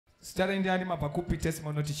Stara ndiani mapakupi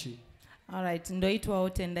testimony tichi. All right, ndoitwa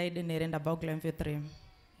utendai nerenda Glenview 3.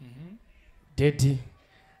 Daddy,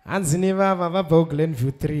 anzini vava Glenview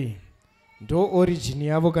 3. Ndo origin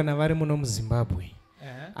yavo kana vari muno muZimbabwe.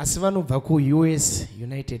 Asi vanobva ku-US,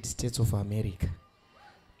 United States of America.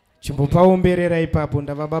 Chimbopaomberera ipapo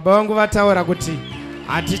ndava baba vangu vataura kuti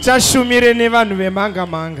hatichashumire nevanhu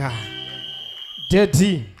vemanga-manga.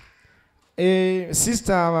 Daddy,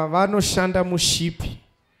 sister ava vanoshanda mushipi.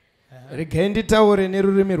 Regai nditaure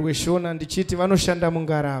nerurimi rweshona ndichiti vanoshanda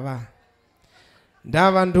mungarava.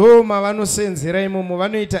 Ndava ndo mavanosenzera imomo,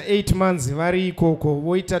 vanoita 8 months vari ikoko,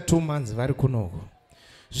 voita 2 months vari kunoko.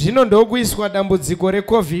 Zvino ndokuiswa dambudziko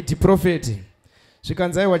reCovid prophet.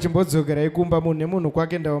 Zvikanzaiwa chimbodzokerai kumba munhu nemunhu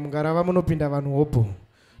kwake ndava mungarava munopinda vanhu hopo.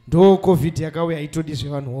 Ndo COVID yakauya itodi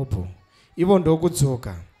zvevanhu hopo. Ivo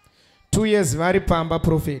ndokudzoka. 2 years vari pamba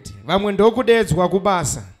prophet. Vamwe ndokudedzwa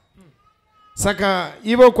kubasa. Saka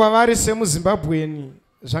ivo kwavari semuZimbabweni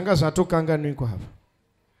zvanga zvatokanganwikwa hava.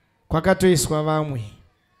 Kwakatoiswa vamwe.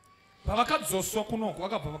 Vavakadzoswa kunoko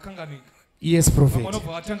vakabva vakanganwika. Yes prophet.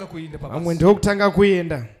 Vamwe ndokutanga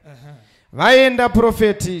kuenda. Vaenda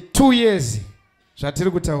prophet 2 years.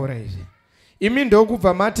 Zvatiri kutaura izvi. Imi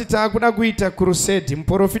ndokubva mati taakuda kuita crusade.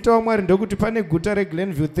 Muprofita waMwari ndokuti pane guta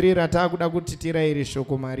reGlenview 3 rataakuda kuti tirayire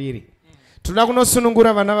shoko mariri. Toda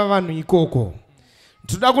kunosunungura vana vavanhu ikoko.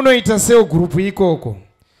 Toda kunoita seo group ikoko.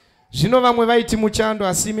 Zvino vamwe vaiti muchando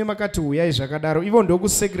asi imi makati uyai zvakadaro. Ivo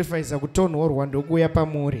ndokusacrifice kutonhorwa ndokuuya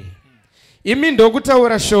pamuri. Imi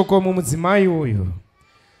ndokutaura shoko mumudzimai uyu.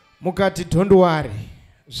 Mukati don't worry.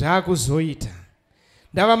 Zvakuzoita.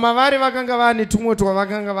 Ndava mavari vakanga vane tumwe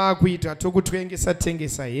twavakanga vakuita tokutengesa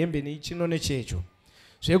tengesa hembe neichino nechecho.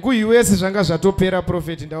 Zveku-US zvanga zvatopera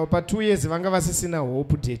prophet ndavo pa 2 years vanga vasisina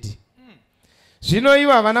hope daddy. Zvino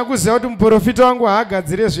ivo havana kuziva kuti muprofita wangu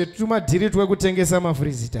haagadzire zvetumadhiri twekutengesa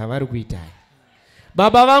mafurizita havari kuita.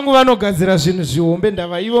 Baba vangu vanogadzira zvinhu zvihombe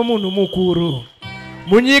ndava ivo munhu mukuru.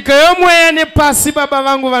 Munyika yomweya nepasi baba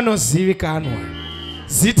vangu vanozivikanwa.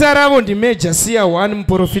 Zita ravo ndiMajor Seer 1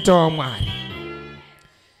 muprofita waMwari.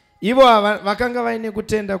 Ivo vakanga vaine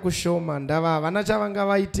kutenda kushoma ndava havana chavanga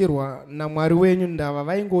vaitirwa naMwari wenyu ndava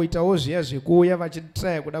vaingoitawo zviya zvekuuya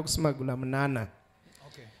vachitraya kuda kusimagula munana.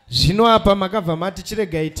 Zvino apa makabva mati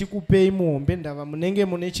chiregai tikupei muhombe ndava munenge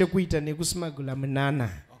mune chekuita nekusimagula munana.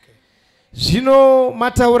 Zvino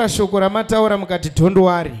mataura shoko ramataura mukati don't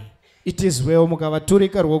worry. It is well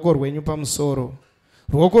mukavaturika ruoko rwenyu pamusoro.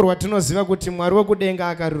 Ruoko rwatinoziva kuti Mwari wekudenga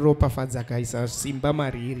akaruropafadza akaisa simba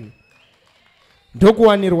mariri.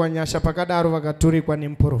 Ndokuwanirwa nyasha pakadaro vakaturikwa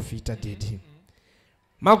nemuprofita daddy.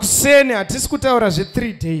 Makuseni hatisi kutaura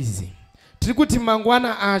zve3 days. Tiri kuti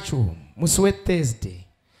mangwana acho musi weThursday.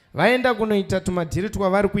 Vaenda kunoita tumadhiri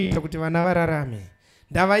twavari kuita kuti vana vararame.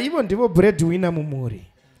 Ndava ivo ndivo breadwinner mumuri.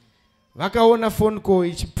 Vakaona phone call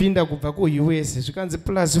ichipinda kubva ku-US zvikanzi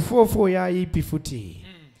 +44 yaipi futi.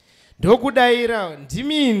 Ndokudaira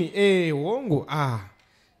ndimini hongu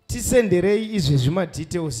tisenderei izvezvi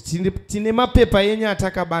madetails tine mapepa enyu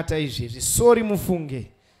atakabata izvezvi. Sorry mufunge.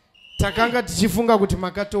 Takanga tichifunga kuti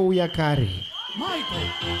makatouya kare.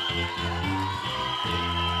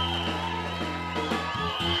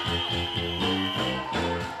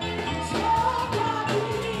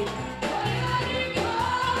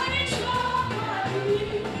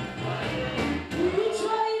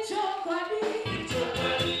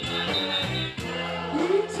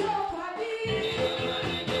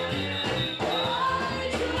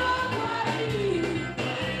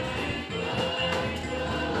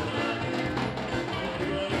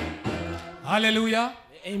 Hallelujah.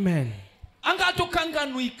 Amen. Anga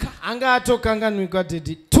atokanganwika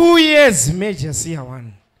daddy. 2 years Major Seer 1.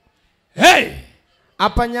 Hey!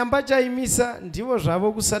 Apa nyamba chaimisa ndivo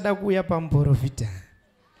zvavo kusada kuuya pamuprofita.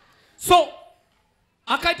 So,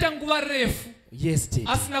 akaita nguva refu. Yes daddy.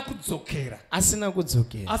 Asina kudzokera. Asina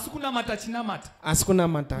kudzokera. Asikunamata chinamata.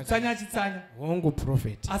 Asikunamata. Kutsanya chitsanya. Hongu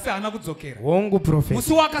prophet. Asi hana kudzokera. Hongu prophet.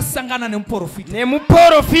 Musi wakasangana nemuprofita.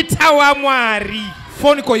 Nemuprofita waMwari.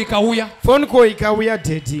 Phone call ikauya. Phone call ikauya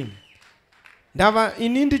daddy. Ndava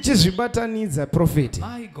ini ndichizvibatanidza prophet.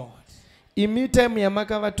 My God. Imi time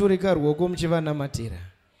yamakavaturika ruoko muchivanamatira.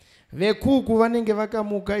 Vekuku vanenge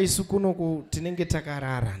vakamuka isu kuno tinenge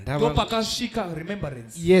takarara. Ndo pakasvika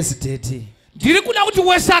remembrance. Yes daddy. Ndiri kuda kuti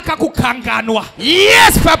wese akakukanganwa.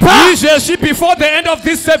 Yes papa. Izvezvi before the end of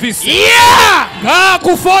this service. Yeah.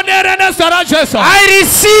 Ngakufonere nezita raJesu. I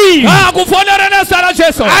receive. Ngakufonere nezita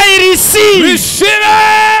raJesu. I receive. Receive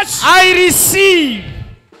it. I receive.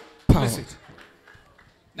 Listen.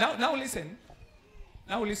 Now listen.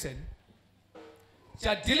 Now listen.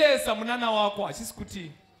 Chadilesa munana wako achisi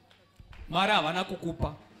kuti mara havana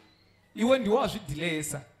kukupa. iwe ndiwo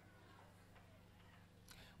wazvidilayesa.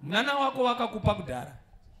 Mwana wako wakakupa kudhara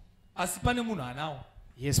asi pane munhu anawo.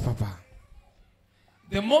 Yes, Papa.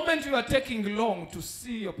 The moment you are taking long to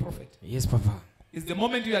see your prophet. Yes, Papa. Is the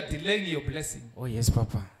moment you are delaying your blessing. Oh, yes,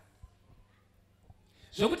 Papa.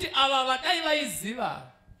 Zvokuti ava vadai vaiziva.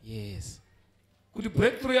 Yes. Kuti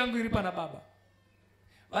breakthrough yangu iri pana baba.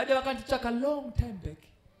 Vade vakanditsvaka long time back.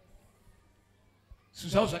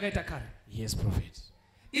 Zvavo zvakaita kare. Yes, prophet.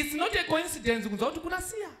 It's not a coincidence kunzwa kuti kuna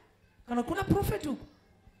Seer kana kuna prophet uku.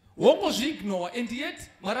 Wongozviignore and yet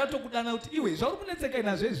Mwari atokudana kuti iwe zvauri kunetseka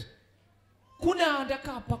inazvezvi. Kuna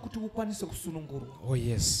ndakapa kuti ukwanise kusunungurwa. Oh,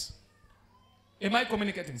 yes. Am I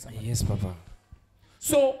communicating something? Yes, Papa.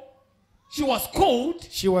 So she was called.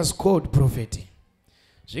 She was called prophet.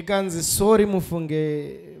 Zvikanzi sorry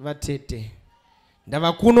mufunge vatete.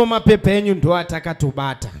 Ndava kuno mapepa enyu ndo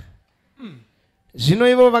atakatobata. Zvino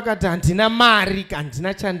ivo vakati handina mari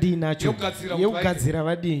handina chandinacho yekugadzira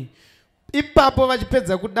vadii. Ipapo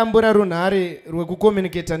vachipedza kudambura runhare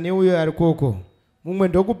rwekucommunicata neuyo ari koko. Mumwe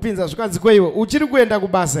ndokupinza zvikanzi kweiwe uchiri kuenda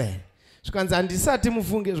kubasa here. Zvikanzi handisati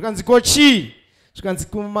mufunge. Zvikanzi kochi. Zvikanzi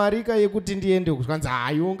kumarika yekuti ndiende. Zvikanzi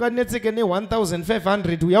hayi unganetseke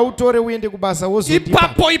ne1500 uyautore uende kubasa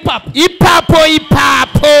wozodipa. Ipapo.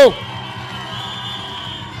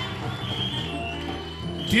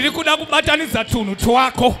 Ndiri kuda kubatanidza tunhu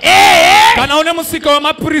twako. Kana une musika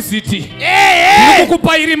wemafiriziti. Ndiri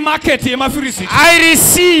kukupa iri market yemafiriziti. I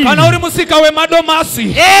receive. Kana uri musika wemadomasi.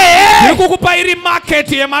 Ndiri kukupa iri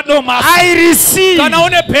market yemadomasi. I receive. Kana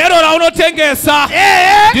une bhero raunotengesa.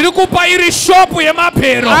 Ndiri kukupa iri shop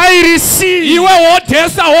yemabhero. I receive. Iwe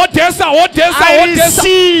wodhesa. I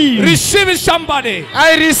receive. Receive somebody.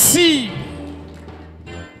 I receive.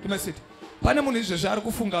 Pane munhu izvezvi ari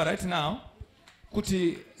kufunga right now.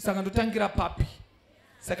 Kuti saka ndotangira papi.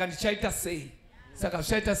 Saka ndichaita sei. Saka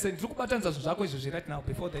zvichaita sei. Ndiri kubatanidza zvinhu zvako izvezvi right now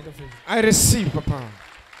before the end of the day. I receive, Papa.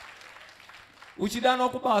 Uchidanwa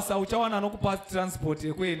kubasa uchawana anokupa transport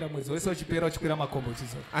yekuenda mwezi wese uchipera uchikwira makombo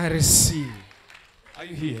uchizoka. I receive. Are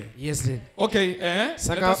you here? Yes, Lord. Okay,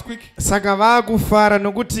 let us quick. Saka vakufara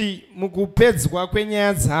nokuti mukupedzwa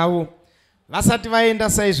kwenyaya dzavo vasati vaenda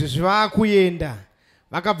saizvozvi vakuenda.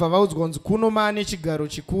 Vakabva vaudzwa kunzi kuno mane chigaro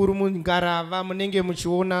chikuru mungarava munenge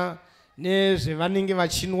muchiona nezvevanenge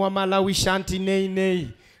vachinwa malawishanti nei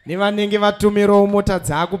nevanenge vatumirawo mota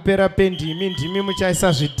dzaakupera pendimi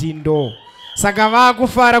muchaisa zvidhindo. Saka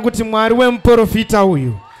vakufara kuti Mwari wemuprofita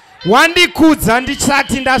uyu wandikudza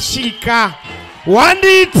ndisati ndasvika,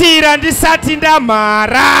 wandiitira ndisati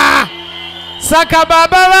ndamhara. Saka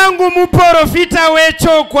baba vangu muprofita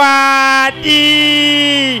wechokwadi.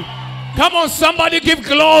 Come on, somebody give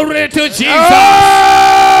glory to Jesus.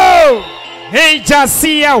 Oh! Hey,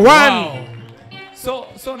 Seer one. Wow.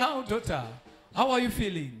 So now, daughter, how are you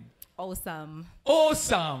feeling? Awesome.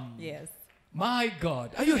 Awesome. Yes. My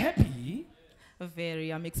God, are you happy?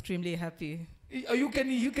 Very. I'm extremely happy. You can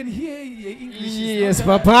hear English. Yes,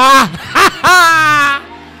 Papa.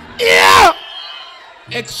 Yeah.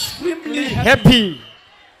 Extremely happy.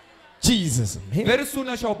 Jesus. Very soon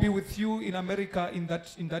I shall be with you in America in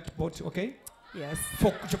that boat, okay? Yes.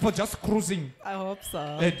 For just cruising. I hope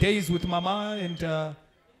so. Days with Mama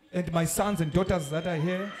and my sons and daughters that are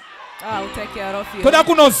here. I'll take care of you. Toda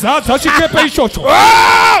kunozaza chikepe ichocho.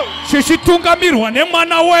 Chichitungamirwa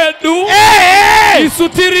nemwana wedu. Isu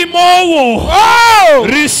tirimowo.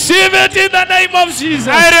 Receive it in the name of Jesus.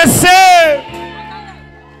 I receive.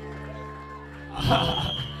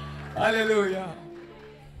 Hallelujah.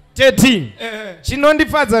 Teti,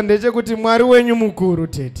 chinondifadza ndechekuti Mwari wenyu mukuru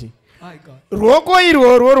teti. Ruoko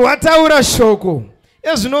irworwo rwataura shoko.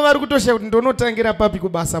 Ezvino vari kutosha kuti ndonotangira papi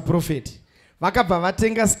kubasa profeti. Vakabva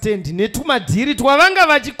vatenga stand netumadhiri twavanga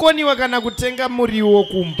vachikoniwa kana kutenga muriwo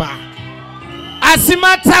kumba. Asi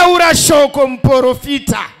mataura shoko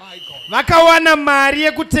muprofita. Vakawana mari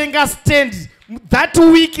yekutenga stand that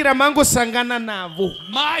week ramangosangana navo.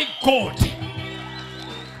 My God.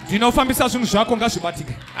 Ndinofambisa zvinhu zvako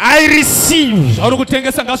ngazvibatike. I receive. Zvauri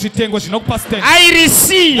kutengesa ngazvitengwe zvinokupa stand. I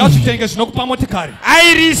receive. Ngazvitenge zvinokupa motikari.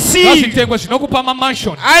 I receive. Ngazvitengwe zvinokupa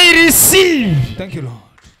mamansion. I receive. Thank you, Lord.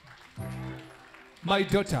 My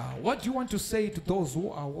daughter, what do you want to say to those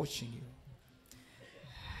who are watching you?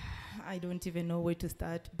 I don't even know where to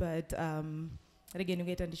start, but regeni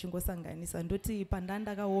kuita ndichingosanganisa ndoti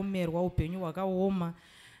pandandakaomerwa upenyu hwakaoma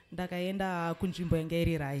ndakaenda kunzvimbo yanga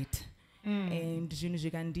iri right. And zvinhu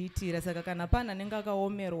zvikandiitira saka kana pana anenge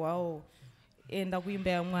akaomerwawo enda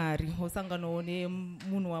kuimba yaMwari usanganawo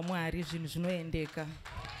nemunhu waMwari zvinhu zvinoendeka.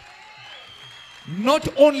 Not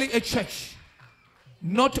only a church,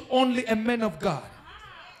 not only a man of God,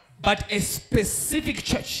 but a specific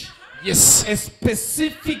church Yes. A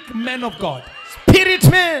specific man of God. Spirit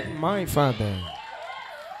man. My Father.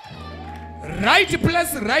 Right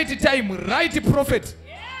place, right time, right prophet.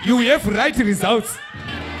 You have right results.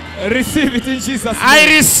 Receive it in Jesus' name.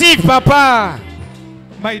 I receive, Papa.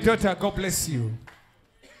 My daughter, God bless you.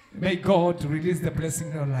 May God release the blessing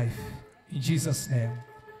in your life. In Jesus' name.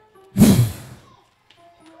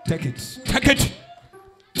 Take it. Take it.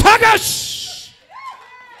 Take it.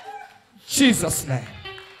 Jesus' name.